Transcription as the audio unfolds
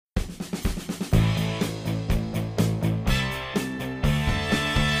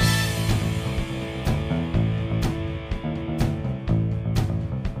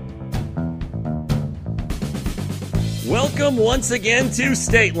Welcome once again to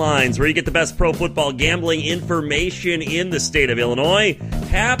State Lines, where you get the best pro football gambling information in the state of Illinois.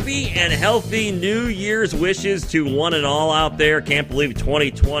 Happy and healthy New Year's wishes to one and all out there. Can't believe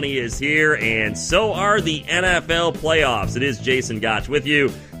 2020 is here, and so are the NFL playoffs. It is Jason Gotch with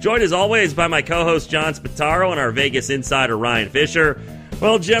you, joined as always by my co-host John Spataro and our Vegas insider Ryan Fisher.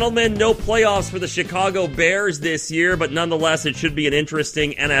 Well, gentlemen, no playoffs for the Chicago Bears this year, but nonetheless, it should be an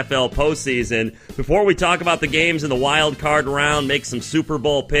interesting NFL postseason. Before we talk about the games in the wild card round, make some Super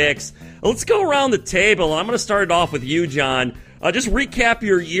Bowl picks, let's go around the table. I'm going to start it off with you, John. Just recap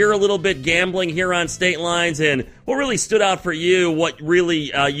your year a little bit gambling here on State Lines, and what really stood out for you, what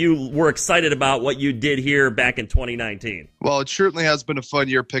really you were excited about, what you did here back in 2019. Well, it certainly has been a fun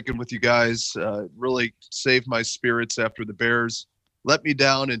year picking with you guys. Really saved my spirits after the Bears let me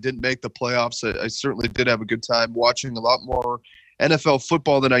down and didn't make the playoffs. I certainly did have a good time watching a lot more NFL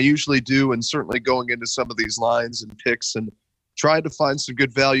football than I usually do, and certainly going into some of these lines and picks and trying to find some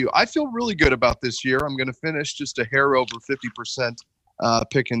good value. I feel really good about this year. I'm going to finish just a hair over 50%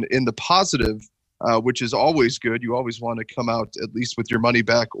 picking in the positive, which is always good. You always want to come out at least with your money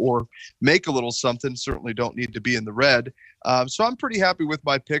back or make a little something. Certainly don't need to be in the red. So I'm pretty happy with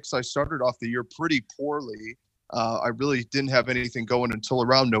my picks. I started off the year pretty poorly. I really didn't have anything going until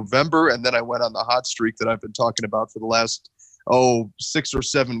around November, and then I went on the hot streak that I've been talking about for the last 6 or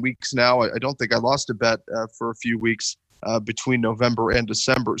 7 weeks now. I don't think I lost a bet for a few weeks between November and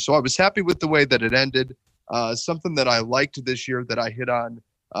December. So I was happy with the way that it ended. Something that I liked this year that I hit on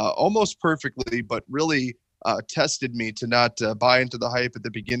almost perfectly, but really tested me to not buy into the hype at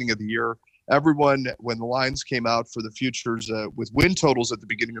the beginning of the year. Everyone, when the lines came out for the futures with win totals at the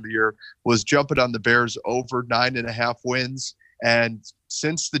beginning of the year, was jumping on the Bears over 9.5 wins. And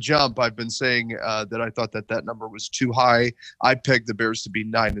since the jump, I've been saying that I thought that number was too high. I pegged the Bears to be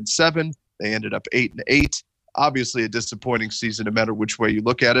 9-7. They ended up 8-8. Obviously a disappointing season, no matter which way you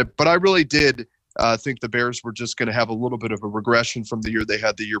look at it. But I really did think the Bears were just going to have a little bit of a regression from the year they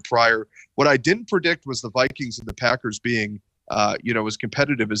had the year prior. What I didn't predict was the Vikings and the Packers being as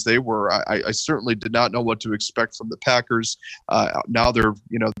competitive as they were. I certainly did not know what to expect from the Packers. Now they're,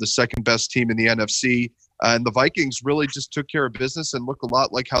 the second best team in the NFC. And the Vikings really just took care of business and look a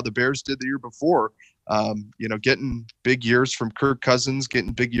lot like how the Bears did the year before. Getting big years from Kirk Cousins,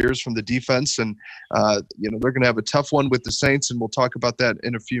 getting big years from the defense. And, they're going to have a tough one with the Saints, and we'll talk about that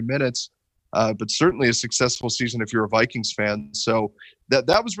in a few minutes. But certainly a successful season if you're a Vikings fan. So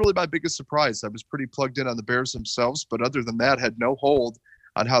that was really my biggest surprise. I was pretty plugged in on the Bears themselves, but other than that, had no hold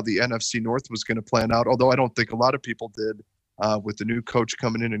on how the NFC North was going to plan out, although I don't think a lot of people did with the new coach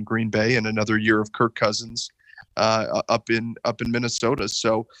coming in Green Bay and another year of Kirk Cousins up in Minnesota.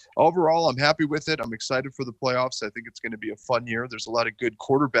 So overall, I'm happy with it. I'm excited for the playoffs. I think it's going to be a fun year. There's a lot of good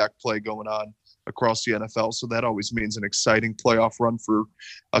quarterback play going on across the NFL, so that always means an exciting playoff run for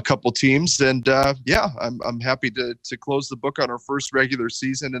a couple teams. And I'm happy to close the book on our first regular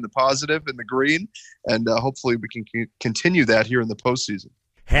season in the positive and the green, and hopefully we can continue that here in the postseason.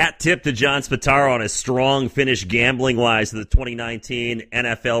 Hat tip to John Spataro on a strong finish gambling-wise to the 2019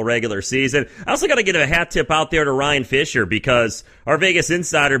 NFL regular season. I also got to get a hat tip out there to Ryan Fisher, because our Vegas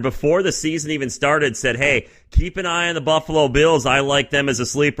insider, before the season even started, said, hey, keep an eye on the Buffalo Bills. I like them as a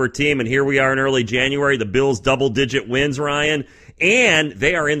sleeper team, and here we are in early January. The Bills double-digit wins, Ryan, and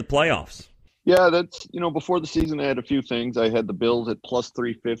they are in the playoffs. Yeah, that's, before the season, I had a few things. I had the Bills at plus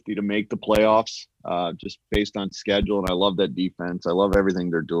 350 to make the playoffs, just based on schedule. And I love that defense. I love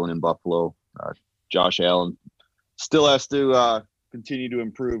everything they're doing in Buffalo. Josh Allen still has to continue to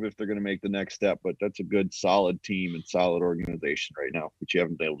improve if they're going to make the next step. But that's a good, solid team and solid organization right now, which you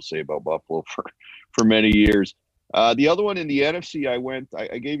haven't been able to say about Buffalo for many years. The other one in the NFC,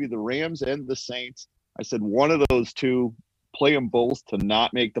 I gave you the Rams and the Saints. I said one of those two, play them both to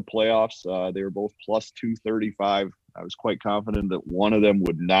not make the playoffs. They were both plus 235. I was quite confident that one of them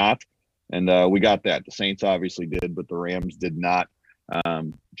would not, and we got that. The Saints obviously did, but the Rams did not.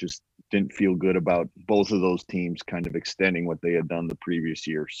 Just didn't feel good about both of those teams kind of extending what they had done the previous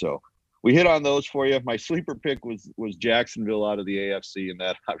year. So we hit on those for you. My sleeper pick was Jacksonville out of the AFC, and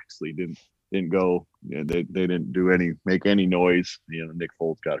that obviously didn't go. They didn't make any noise. Nick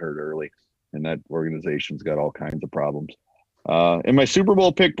Foles got hurt early, and that organization's got all kinds of problems. In my Super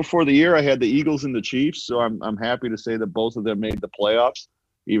Bowl pick before the year, I had the Eagles and the Chiefs, so I'm happy to say that both of them made the playoffs,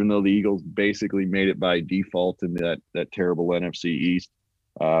 even though the Eagles basically made it by default in that terrible NFC East.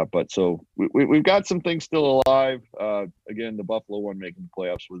 But so we've got some things still alive. Again, the Buffalo one making the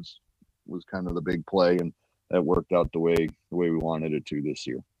playoffs was kind of the big play, and that worked out the way we wanted it to this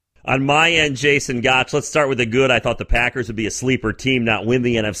year. On my end, Jason Gotch, let's start with the good. I thought the Packers would be a sleeper team, not win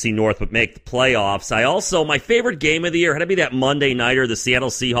the NFC North, but make the playoffs. My favorite game of the year had to be that Monday nighter, the Seattle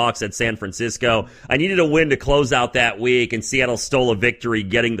Seahawks at San Francisco. I needed a win to close out that week, and Seattle stole a victory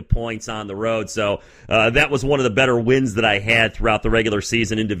getting the points on the road. So that was one of the better wins that I had throughout the regular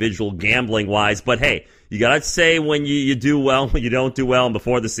season, individual gambling-wise. But hey, you got to say when you do well, when you don't do well, and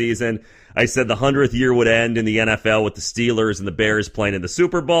before the season, I said the 100th year would end in the NFL with the Steelers and the Bears playing in the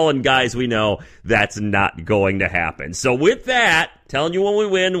Super Bowl, and guys, we know that's not going to happen. So with that, telling you when we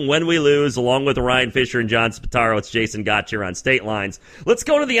win, when we lose, along with Ryan Fisher and John Spataro, it's Jason Gotch here on State Lines. Let's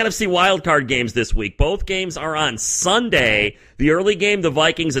go to the NFC wildcard games this week. Both games are on Sunday. The early game, the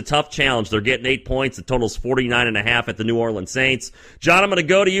Vikings, a tough challenge. They're getting 8 points. The total's 49.5 at the New Orleans Saints. John, I'm going to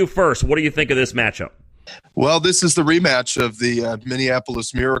go to you first. What do you think of this matchup? Well, this is the rematch of the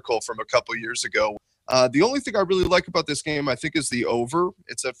Minneapolis Miracle from a couple years ago. The only thing I really like about this game, I think, is the over.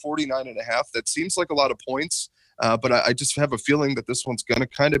 It's at 49.5. That seems like a lot of points, but I just have a feeling that this one's going to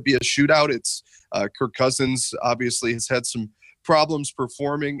kind of be a shootout. It's Kirk Cousins obviously has had some problems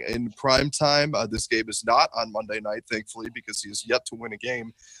performing in prime time. This game is not on Monday night, thankfully, because he has yet to win a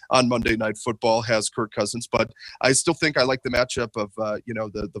game on Monday Night Football, has Kirk Cousins. But I still think I like the matchup of,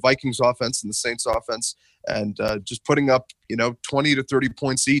 the Vikings offense and the Saints offense, and just putting up, 20 to 30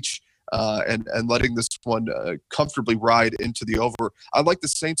 points each. And letting this one comfortably ride into the over. I like the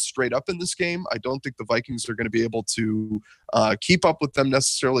Saints straight up in this game. I don't think the Vikings are going to be able to keep up with them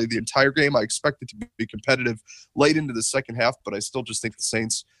necessarily the entire game. I expect it to be competitive late into the second half, but I still just think the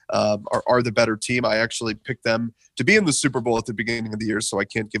Saints are the better team. I actually picked them to be in the Super Bowl at the beginning of the year, so I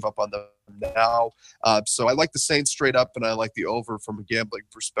can't give up on them now. So I like the Saints straight up, and I like the over from a gambling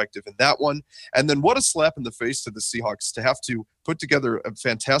perspective in that one. And then what a slap in the face to the Seahawks to have to put together a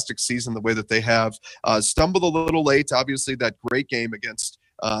fantastic season the way that they have. Stumbled a little late, obviously, that great game against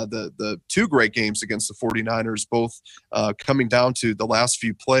the two great games against the 49ers, both coming down to the last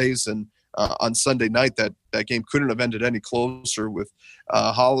few plays. And on Sunday night, that game couldn't have ended any closer with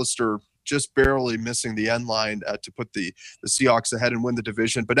Hollister just barely missing the end line to put the Seahawks ahead and win the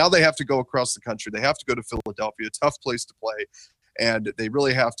division. But now they have to go across the country. They have to go to Philadelphia, a tough place to play. And they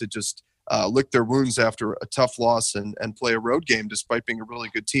really have to just lick their wounds after a tough loss and play a road game despite being a really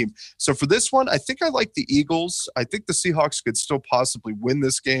good team. So for this one, I think I like the Eagles. I think the Seahawks could still possibly win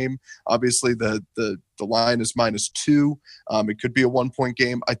this game. Obviously, the line is -2. It could be a 1-point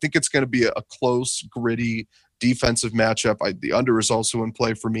game. I think it's going to be a close, gritty defensive matchup. The under is also in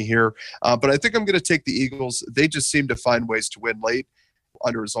play for me here. But I think I'm going to take the Eagles. They just seem to find ways to win late.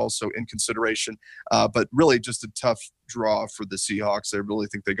 Under is also in consideration. But really just a tough draw for the Seahawks. I really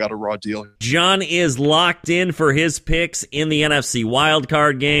think they got a raw deal. John is locked in for his picks in the NFC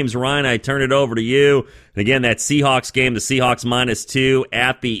wildcard games. Ryan, I turn it over to you. And again, that Seahawks game, the Seahawks -2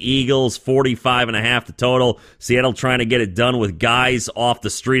 at the Eagles, 45.5 the total. Seattle trying to get it done with guys off the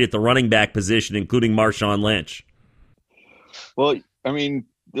street at the running back position, including Marshawn Lynch. Well, I mean,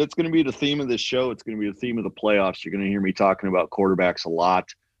 that's going to be the theme of this show. It's going to be the theme of the playoffs. You're going to hear me talking about quarterbacks a lot.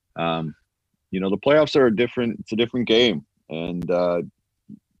 The playoffs are it's a different game. And,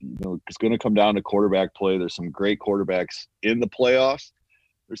 it's going to come down to quarterback play. There's some great quarterbacks in the playoffs.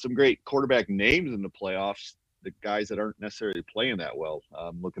 There's some great quarterback names in the playoffs, the guys that aren't necessarily playing that well.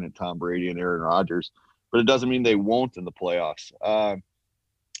 I'm looking at Tom Brady and Aaron Rodgers, but it doesn't mean they won't in the playoffs.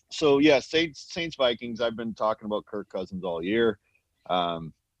 Saints Vikings, I've been talking about Kirk Cousins all year.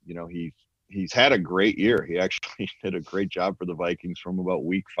 He's had a great year. He actually did a great job for the Vikings from about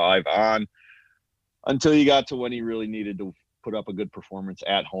week 5 on until he got to when he really needed to put up a good performance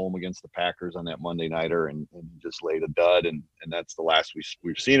at home against the Packers on that Monday nighter and just laid a dud. And that's the last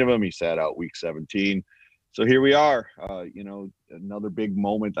we've seen of him. He sat out week 17. So here we are, another big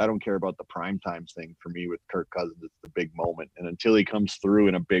moment. I don't care about the primetime thing for me with Kirk Cousins. It's the big moment. And until he comes through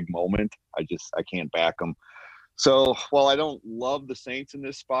in a big moment, I can't back him. So while I don't love the Saints in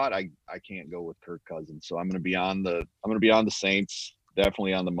this spot, I can't go with Kirk Cousins. So I'm going to be on the Saints,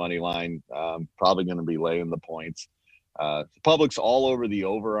 definitely on the money line. Probably going to be laying the points. The public's all over the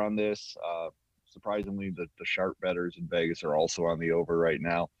over on this. Surprisingly, the sharp bettors in Vegas are also on the over right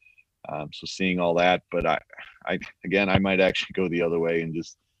now. So seeing all that, but I might actually go the other way and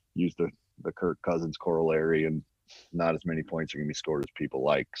just use the Kirk Cousins corollary, and not as many points are going to be scored as people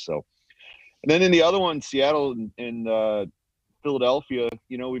like. So. And then in the other one, Seattle and Philadelphia,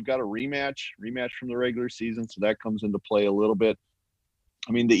 we've got a rematch from the regular season, so that comes into play a little bit.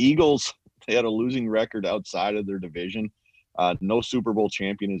 I mean, the Eagles, they had a losing record outside of their division. No Super Bowl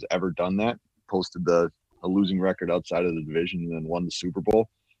champion has ever done that, posted a losing record outside of the division and then won the Super Bowl.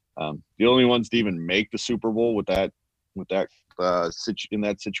 The only ones to even make the Super Bowl with that with that in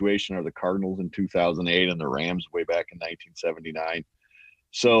that situation are the Cardinals in 2008 and the Rams way back in 1979.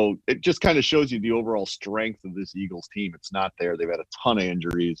 So it just kind of shows you the overall strength of this Eagles team. It's not there. They've had a ton of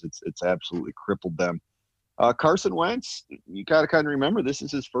injuries. It's absolutely crippled them. Carson Wentz, you got to kind of remember this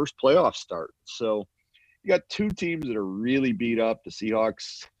is his first playoff start. So you got two teams that are really beat up. The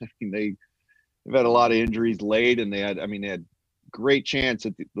Seahawks, I mean, they've had a lot of injuries late, and they had great chance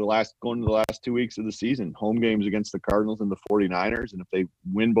at going to the last 2 weeks of the season. Home games against the Cardinals and the 49ers, and if they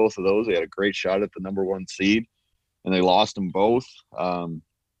win both of those, they had a great shot at the number 1 seed. And they lost them both.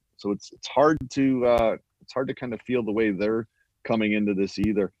 So it's hard to kind of feel the way they're coming into this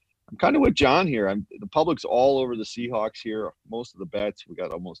either. I'm kind of with John here. The public's all over the Seahawks here. Most of the bets, we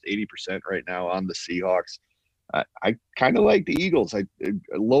got almost 80% right now on the Seahawks. I kind of like the Eagles. A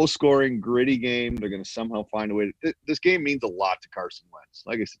low-scoring, gritty game. They're going to somehow find a way. This game means a lot to Carson Wentz.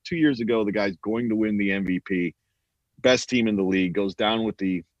 Like I said, 2 years ago, the guy's going to win the MVP. Best team in the league. Goes down with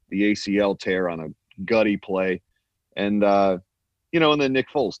the ACL tear on a gutty play. And, and then Nick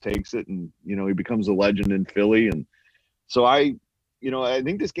Foles takes it and, he becomes a legend in Philly. And so I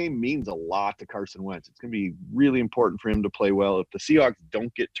think this game means a lot to Carson Wentz. It's going to be really important for him to play well. If the Seahawks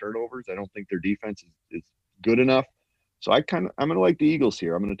don't get turnovers, I don't think their defense is good enough. So I'm going to like the Eagles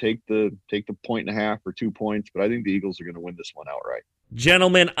here. I'm going to take the 1.5 or 2 points, but I think the Eagles are going to win this one outright.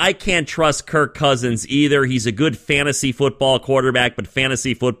 Gentlemen, I can't trust Kirk Cousins either. He's a good fantasy football quarterback, but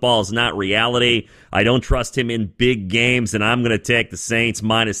fantasy football is not reality. I don't trust him in big games, and I'm going to take the Saints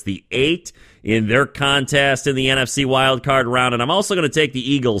minus the 8 in their contest in the NFC wildcard round. And I'm also going to take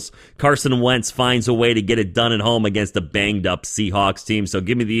the Eagles. Carson Wentz finds a way to get it done at home against a banged-up Seahawks team. So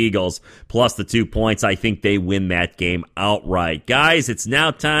give me the Eagles plus the 2 points. I think they win that game outright. Guys, it's now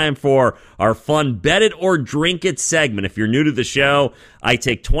time for our fun Bet It or Drink It segment. If you're new to the show, I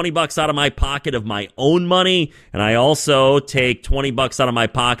take $20 out of my pocket of my own money, and I also take $20 out of my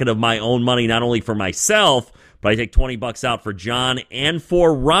pocket of my own money, not only for myself, but I take $20 out for John and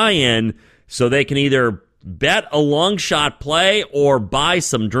for Ryan, so they can either bet a long shot play or buy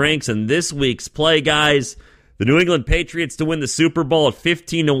some drinks. And this week's play, guys, the New England Patriots to win the Super Bowl at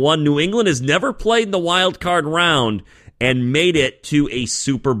 15-1. New England has never played in the wild card round and made it to a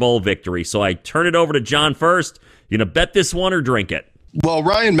Super Bowl victory. So I turn it over to John first. You gonna bet this one or drink it? Well,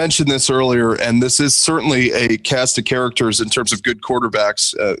 Ryan mentioned this earlier, and this is certainly a cast of characters in terms of good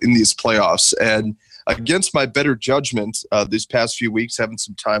quarterbacks in these playoffs. And against my better judgment, these past few weeks, having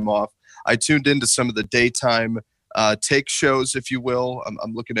some time off, I tuned into some of the daytime take shows, if you will.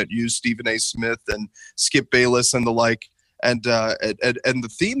 I'm looking at you, Stephen A. Smith, and Skip Bayless, and the like. And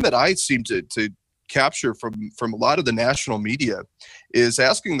the theme that I seem to capture from a lot of the national media is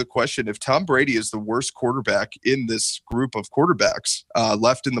asking the question if Tom Brady is the worst quarterback in this group of quarterbacks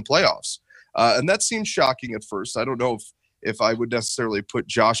left in the playoffs. And that seems shocking at first. I don't know if I would necessarily put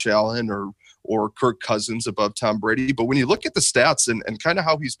Josh Allen or Kirk Cousins above Tom Brady, but when you look at the stats and kind of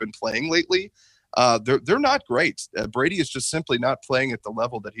how he's been playing lately, they're not great. Brady is just simply not playing at the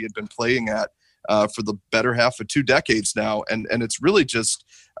level that he had been playing at for the better half of 2 decades now, and it's really just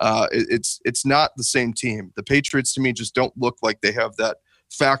it's not the same team. The Patriots, to me, just don't look like they have that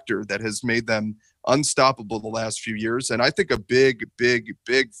factor that has made them unstoppable the last few years. And I think a big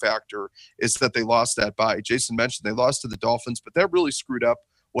factor is that they lost that bye. Jason mentioned they lost to the Dolphins, but that really screwed up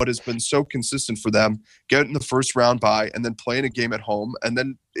what has been so consistent for them, getting the first round bye and then playing a game at home, and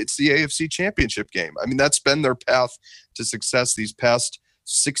then it's the AFC Championship game. I mean, that's been their path to success these past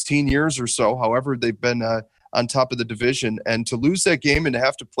 16 years or so, however they've been on top of the division. And to lose that game and to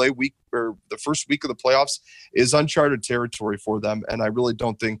have to play the first week of the playoffs is uncharted territory for them. And I really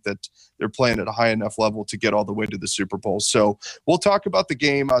don't think that they're playing at a high enough level to get all the way to the Super Bowl. So we'll talk about the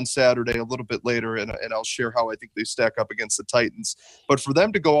game on Saturday a little bit later, and I'll share how I think they stack up against the Titans. But for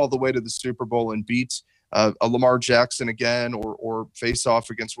them to go all the way to the Super Bowl and beat a Lamar Jackson again, or face off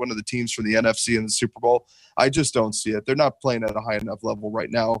against one of the teams from the NFC in the Super Bowl, I just don't see it. They're not playing at a high enough level right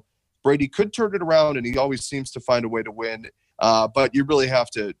now. Brady could turn it around, and he always seems to find a way to win. But you really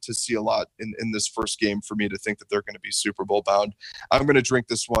have to see a lot in this first game for me to think that they're going to be Super Bowl bound. I'm going to drink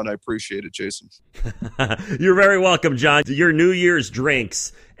this one. I appreciate it, Jason. You're very welcome, John. Your New Year's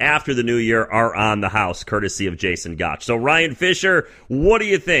drinks after the new year are on the house, courtesy of Jason Gotch. So, Ryan Fisher, what do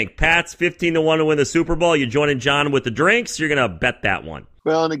you think? Pats 15-1 to win the Super Bowl. You joining John with the drinks? You're going to bet that one.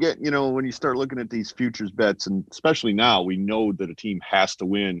 Well, and again, when you start looking at these futures bets, and especially now, we know that a team has to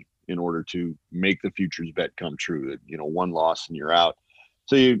win in order to make the futures bet come true. One loss and you're out.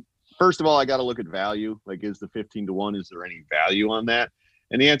 So first of all, I got to look at value. Like, is the 15-1, is there any value on that?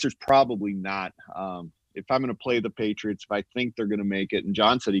 And the answer is probably not. If I'm going to play the Patriots, if I think they're going to make it, and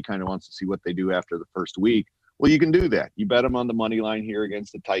John said he kind of wants to see what they do after the first week. Well, you can do that. You bet them on the money line here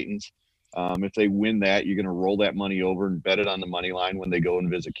against the Titans. If they win that, you're going to roll that money over and bet it on the money line when they go and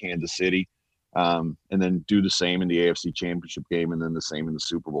visit Kansas City. And then do the same in the AFC Championship game, and then the same in the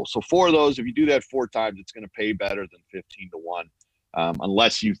Super Bowl. So 4 of those, if you do that 4 times, it's going to pay better than 15-1,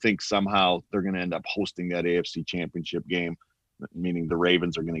 unless you think somehow they're going to end up hosting that AFC Championship game, meaning the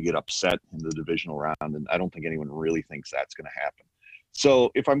Ravens are going to get upset in the divisional round. And I don't think anyone really thinks that's going to happen. So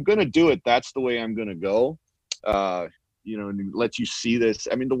if I'm going to do it, that's the way I'm going to go. And let you see this.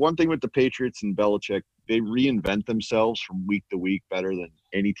 I mean, the one thing with the Patriots and Belichick, they reinvent themselves from week to week better than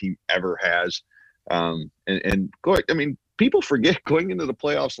any team ever has. People forget going into the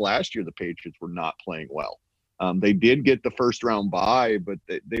playoffs last year, the Patriots were not playing well. They did get the first round bye, but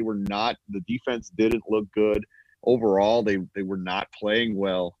they were not. The defense didn't look good overall. They were not playing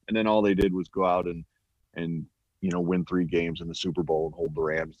well, and then all they did was go out and win 3 games in the Super Bowl and hold the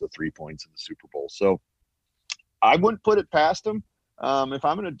Rams to 3 points in the Super Bowl. So I wouldn't put it past them. If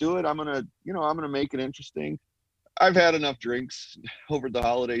I'm going to do it, I'm going to make it interesting. I've had enough drinks over the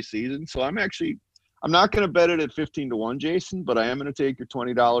holiday season, so I'm not going to bet it at 15-1, Jason, but I am going to take your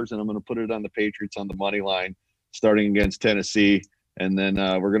 $20 and I'm going to put it on the Patriots on the money line starting against Tennessee. And then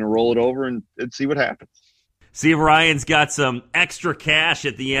we're going to roll it over and see what happens. See if Ryan's got some extra cash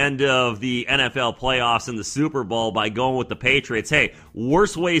at the end of the NFL playoffs and the Super Bowl by going with the Patriots. Hey,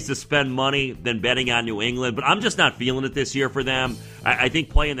 worse ways to spend money than betting on New England, but I'm just not feeling it this year for them. I think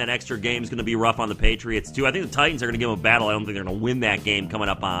playing that extra game is going to be rough on the Patriots, too. I think the Titans are going to give them a battle. I don't think they're going to win that game coming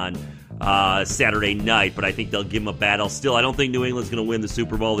up on Saturday night, but I think they'll give them a battle. Still, I don't think New England's going to win the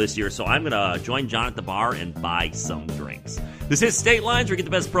Super Bowl this year, so I'm going to join John at the bar and buy some drinks. This is State Lines, where you get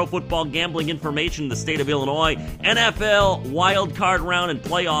the best pro football gambling information in the state of Illinois. NFL wild card round and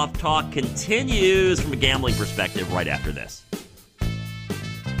playoff talk continues from a gambling perspective right after this.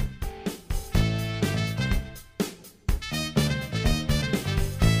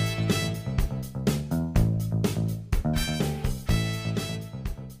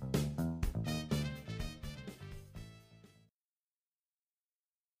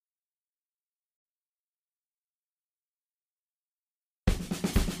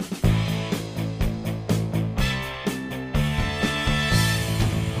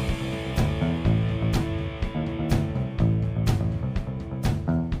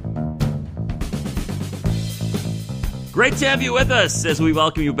 Great to have you with us as we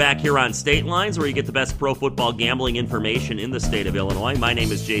welcome you back here on State Lines, where you get the best pro football gambling information in the state of Illinois. My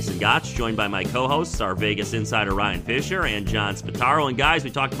name is Jason Gotch, joined by my co-hosts, our Vegas insider Ryan Fisher and John Spataro. And guys,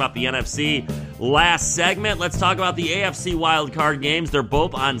 we talked about the NFC last segment. Let's talk about the AFC wildcard games. They're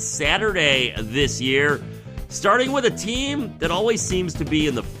both on Saturday this year. Starting with a team that always seems to be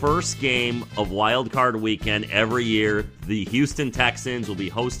in the first game of wildcard weekend every year. The Houston Texans will be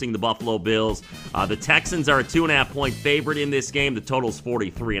hosting the Buffalo Bills. The Texans are a 2.5-point favorite in this game. The total's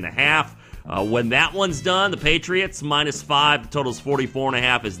 43.5. When that one's done, the Patriots -5. The total's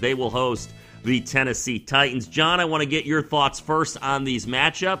 44.5 as they will host the Tennessee Titans. John, I want to get your thoughts first on these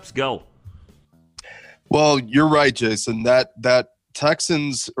matchups. Go. Well, you're right, Jason. That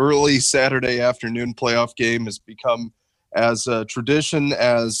Texans early Saturday afternoon playoff game has become as a tradition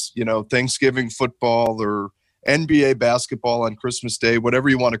as, Thanksgiving football or NBA basketball on Christmas Day, whatever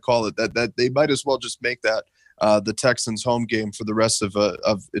you want to call it, that they might as well just make that the Texans home game for the rest of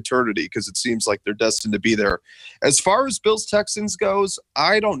eternity, because it seems like they're destined to be there. As far as Bills Texans goes,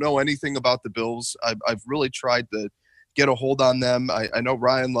 I don't know anything about the Bills. I've really tried to get a hold on them. I know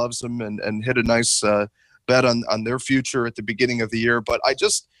Ryan loves them and hit a nice bet on their future at the beginning of the year, but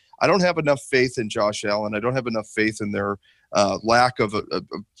I don't have enough faith in Josh Allen. I don't have enough faith in their lack of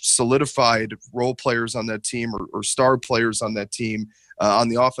solidified role players on that team or star players on that team on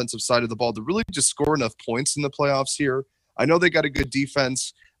the offensive side of the ball to really just score enough points in the playoffs here. I know they got a good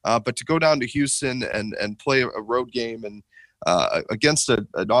defense, but to go down to Houston and play a road game and against an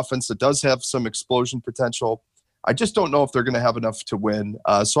offense that does have some explosion potential, I just don't know if they're going to have enough to win.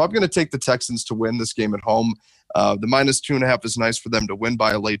 So I'm going to take the Texans to win this game at home. The -2.5 is nice for them to win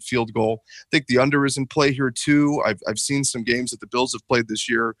by a late field goal. I think the under is in play here too. I've seen some games that the Bills have played this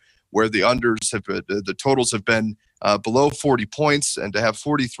year where the unders the totals have been below 40 points, and to have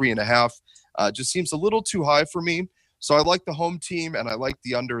 43.5 just seems a little too high for me. So I like the home team and I like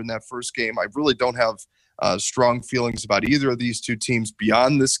the under in that first game. I really don't have strong feelings about either of these two teams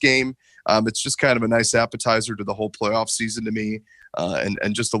beyond this game. It's just kind of a nice appetizer to the whole playoff season to me,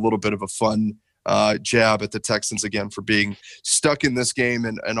 and just a little bit of a fun jab at the Texans again for being stuck in this game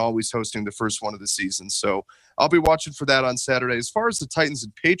and always hosting the first one of the season. So I'll be watching for that on Saturday. As far as the Titans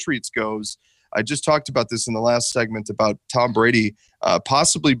and Patriots goes, I just talked about this in the last segment about Tom Brady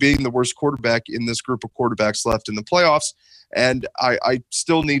possibly being the worst quarterback in this group of quarterbacks left in the playoffs. And I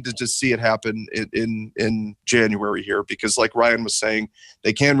still need to just see it happen in January here, because like Ryan was saying,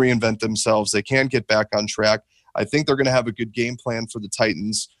 they can reinvent themselves. They can get back on track. I think they're going to have a good game plan for the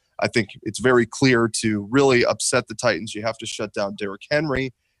Titans. I think it's very clear to really upset the Titans, you have to shut down Derrick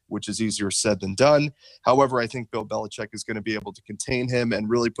Henry, which is easier said than done. However, I think Bill Belichick is going to be able to contain him and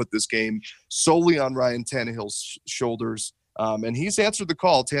really put this game solely on Ryan Tannehill's shoulders. And he's answered the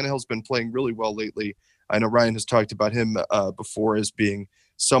call. Tannehill's been playing really well lately. I know Ryan has talked about him before as being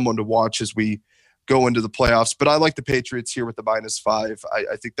someone to watch as we go into the playoffs. But I like the Patriots here with the -5.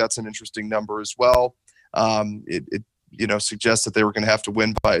 I think that's an interesting number as well. It suggests that they were going to have to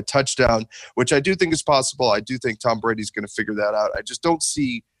win by a touchdown, which I do think is possible. I do think Tom Brady's going to figure that out. I just don't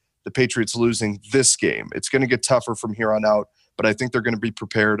see the Patriots losing this game. It's going to get tougher from here on out, but I think they're going to be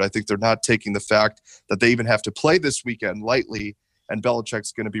prepared. I think they're not taking the fact that they even have to play this weekend lightly, and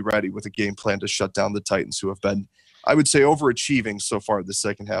Belichick's going to be ready with a game plan to shut down the Titans, who have been, I would say, overachieving so far the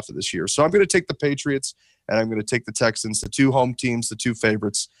second half of this year. So I'm going to take the Patriots, and I'm going to take the Texans, the two home teams, the two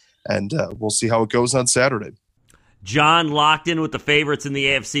favorites, and we'll see how it goes on Saturday. John locked in with the favorites in the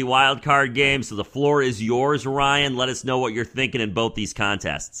AFC wildcard game, so the floor is yours, Ryan. Let us know what you're thinking in both these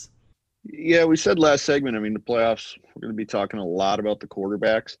contests. Yeah, we said last segment, the playoffs, we're going to be talking a lot about the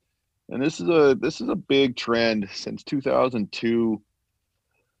quarterbacks. And this is a big trend since 2002.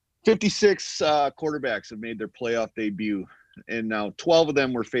 56 quarterbacks have made their playoff debut, and now 12 of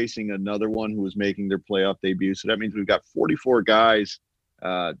them were facing another one who was making their playoff debut. So that means we've got 44 guys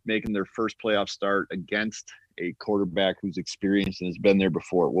making their first playoff start against a quarterback who's experienced and has been there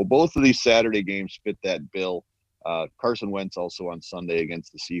before. Well, both of these Saturday games fit that bill. Carson Wentz also on Sunday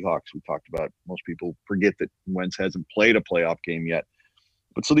against the Seahawks. We talked about, most people forget that Wentz hasn't played a playoff game yet.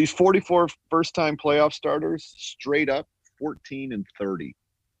 But so these 44 first-time playoff starters, straight up 14-30.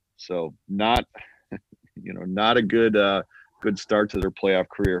 So not a good start to their playoff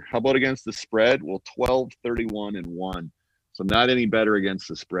career. How about against the spread? Well, 12-31-1. So not any better against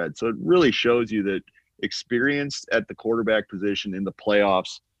the spread. So it really shows you that experience at the quarterback position in the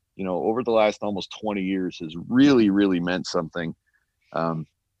playoffs, over the last almost 20 years has really, really meant something.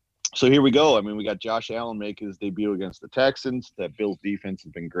 So here we go. We got Josh Allen make his debut against the Texans. That Bills defense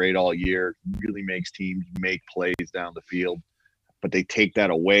has been great all year. Really makes teams make plays down the field, but they take that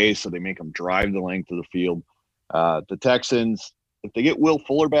away, so they make them drive the length of the field. The Texans, if they get Will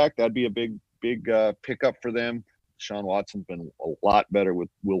Fuller back, that'd be a big pickup for them. Sean Watson's been a lot better with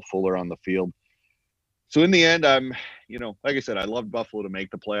Will Fuller on the field. So in the end, like I said, I love Buffalo to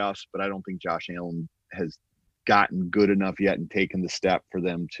make the playoffs, but I don't think Josh Allen has gotten good enough yet and taken the step for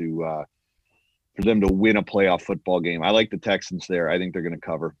them to win a playoff football game. I like the Texans there. I think they're going to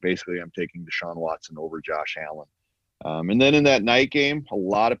cover. Basically, I'm taking Deshaun Watson over Josh Allen. And then in that night game, a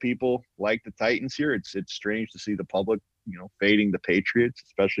lot of people like the Titans here. It's strange to see the public, fading the Patriots,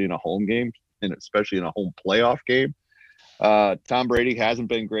 especially in a home game and especially in a home playoff game. Tom Brady hasn't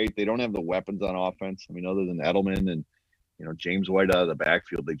been great. They don't have the weapons on offense. Other than Edelman and, James White out of the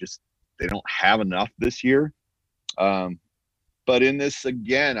backfield, they don't have enough this year. But in this,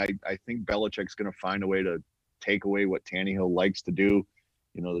 again, I think Belichick's going to find a way to take away what Tannehill likes to do.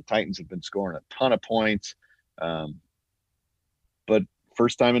 The Titans have been scoring a ton of points. But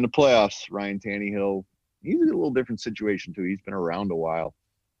first time in the playoffs, Ryan Tannehill, he's in a little different situation too. He's been around a while.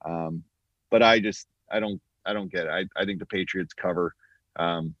 But I don't get it. I think the Patriots cover.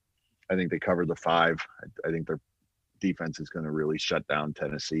 I think they cover the 5. I think their defense is going to really shut down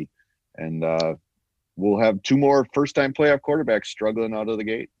Tennessee. And we'll have 2 more first-time playoff quarterbacks struggling out of the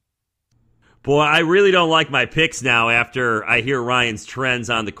gate. Boy, I really don't like my picks now after I hear Ryan's trends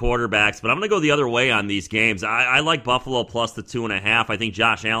on the quarterbacks, but I'm going to go the other way on these games. I like Buffalo plus the 2.5. I think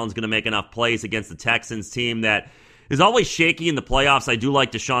Josh Allen's going to make enough plays against the Texans team that is always shaky in the playoffs. I do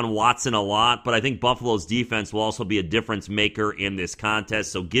like Deshaun Watson a lot, but I think Buffalo's defense will also be a difference maker in this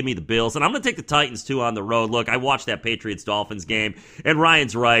contest, so give me the Bills. And I'm going to take the Titans, too, on the road. Look, I watched that Patriots-Dolphins game, and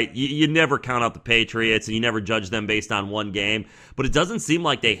Ryan's right. You never count out the Patriots, and you never judge them based on one game, but it doesn't seem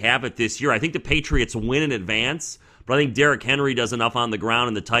like they have it this year. I think the Patriots win in advance, but I think Derrick Henry does enough on the ground,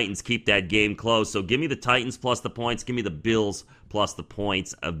 and the Titans keep that game close. So give me the Titans plus the points. Give me the Bills plus the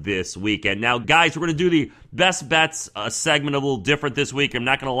points of this weekend. Now, guys, we're going to do the best bets segment a little different this week. I'm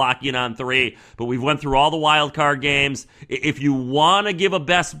not going to lock you in on 3, but we've went through all the wild card games. If you want to give a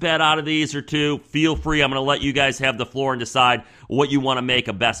best bet out of these or 2, feel free. I'm going to let you guys have the floor and decide what you want to make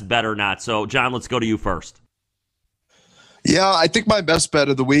a best bet or not. So, John, let's go to you first. Yeah, I think my best bet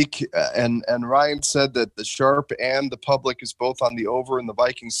of the week, and Ryan said that the sharp and the public is both on the over in the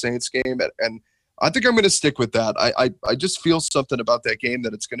Vikings Saints game, and I think I'm going to stick with that. I just feel something about that game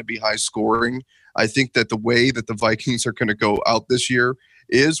that it's going to be high scoring. I think that the way that the Vikings are going to go out this year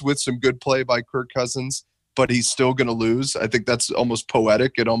is with some good play by Kirk Cousins, but he's still going to lose. I think that's almost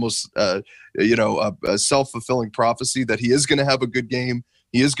poetic and almost a self-fulfilling prophecy that he is going to have a good game.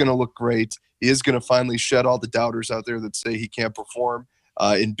 He is going to look great. He is going to finally shed all the doubters out there that say he can't perform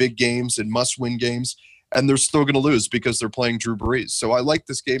in big games and must-win games, and they're still going to lose because they're playing Drew Brees. So I like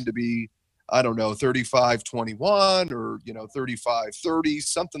this game to be, 35-21 or, 35-30,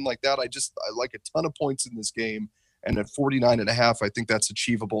 something like that. I like a ton of points in this game. And at 49.5, I think that's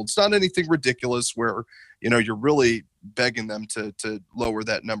achievable. It's not anything ridiculous where, you're really begging them to lower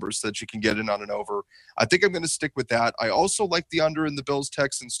that number so that you can get in on an over. I think I'm going to stick with that. I also like the under in the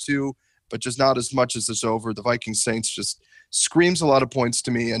Bills-Texans too, but just not as much as this over. The Vikings Saints just screams a lot of points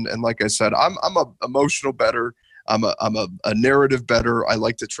to me. And like I said, I'm a emotional bettor. I'm a narrative bettor. I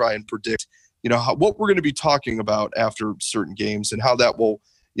like to try and predict, what we're going to be talking about after certain games and how that will,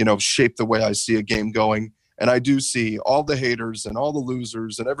 shape the way I see a game going. And I do see all the haters and all the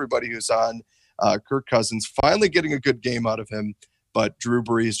losers and everybody who's on Kirk Cousins finally getting a good game out of him, but Drew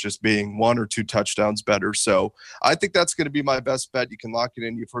Brees just being 1 or 2 touchdowns better. So I think that's going to be my best bet. You can lock it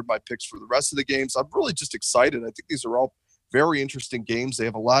in. You've heard my picks for the rest of the games. I'm really just excited. I think these are all very interesting games. They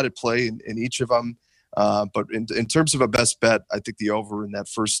have a lot at play in each of them. But in terms of a best bet, I think the over in that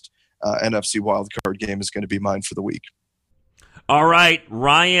first NFC wildcard game is going to be mine for the week. All right,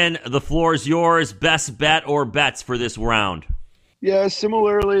 Ryan, the floor is yours. Best bet or bets for this round? Yeah,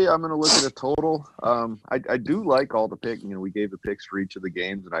 similarly, I'm going to look at a total. I do like all the picks. We gave the picks for each of the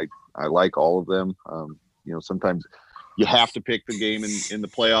games, and I like all of them. Sometimes you have to pick the game in the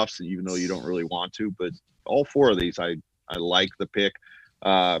playoffs, even though you don't really want to. But all 4 of these, I like the pick.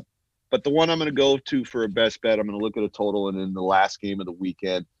 But the one I'm going to go to for a best bet, I'm going to look at a total, and in the last game of the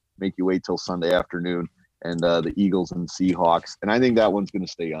weekend, make you wait till Sunday afternoon, and the Eagles and Seahawks. And I think that one's going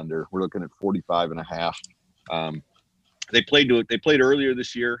to stay under. We're looking at 45.5. They played earlier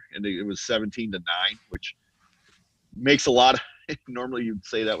this year, and it was 17-9, which makes a lot of – normally you'd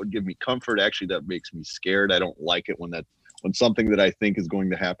say that would give me comfort. Actually, that makes me scared. I don't like it when something that I think is going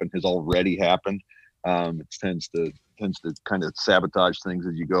to happen has already happened. It tends to kind of sabotage things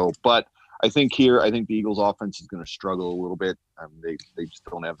as you go. But I think the Eagles offense is going to struggle a little bit. They just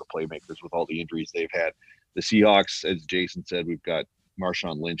don't have the playmakers with all the injuries they've had. The Seahawks, as Jason said, we've got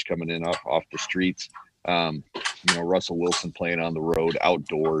Marshawn Lynch coming in off the streets. Russell Wilson playing on the road,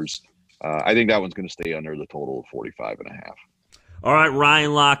 outdoors. I think that one's going to stay under the total of 45.5. All right,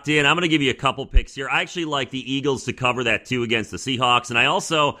 Ryan locked in. I'm going to give you a couple picks here. I actually like the Eagles to cover that 2 against the Seahawks. And I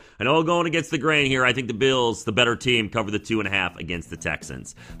know going against the grain here, I think the Bills, the better team, cover the 2.5 against the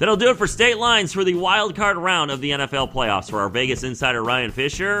Texans. That'll do it for State Lines for the wild card round of the NFL playoffs. For our Vegas insider Ryan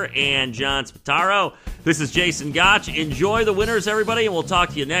Fisher and John Spataro, this is Jason Gotch. Enjoy the winners, everybody, and we'll talk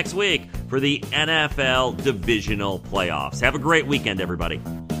to you next week for the NFL divisional playoffs. Have a great weekend, everybody.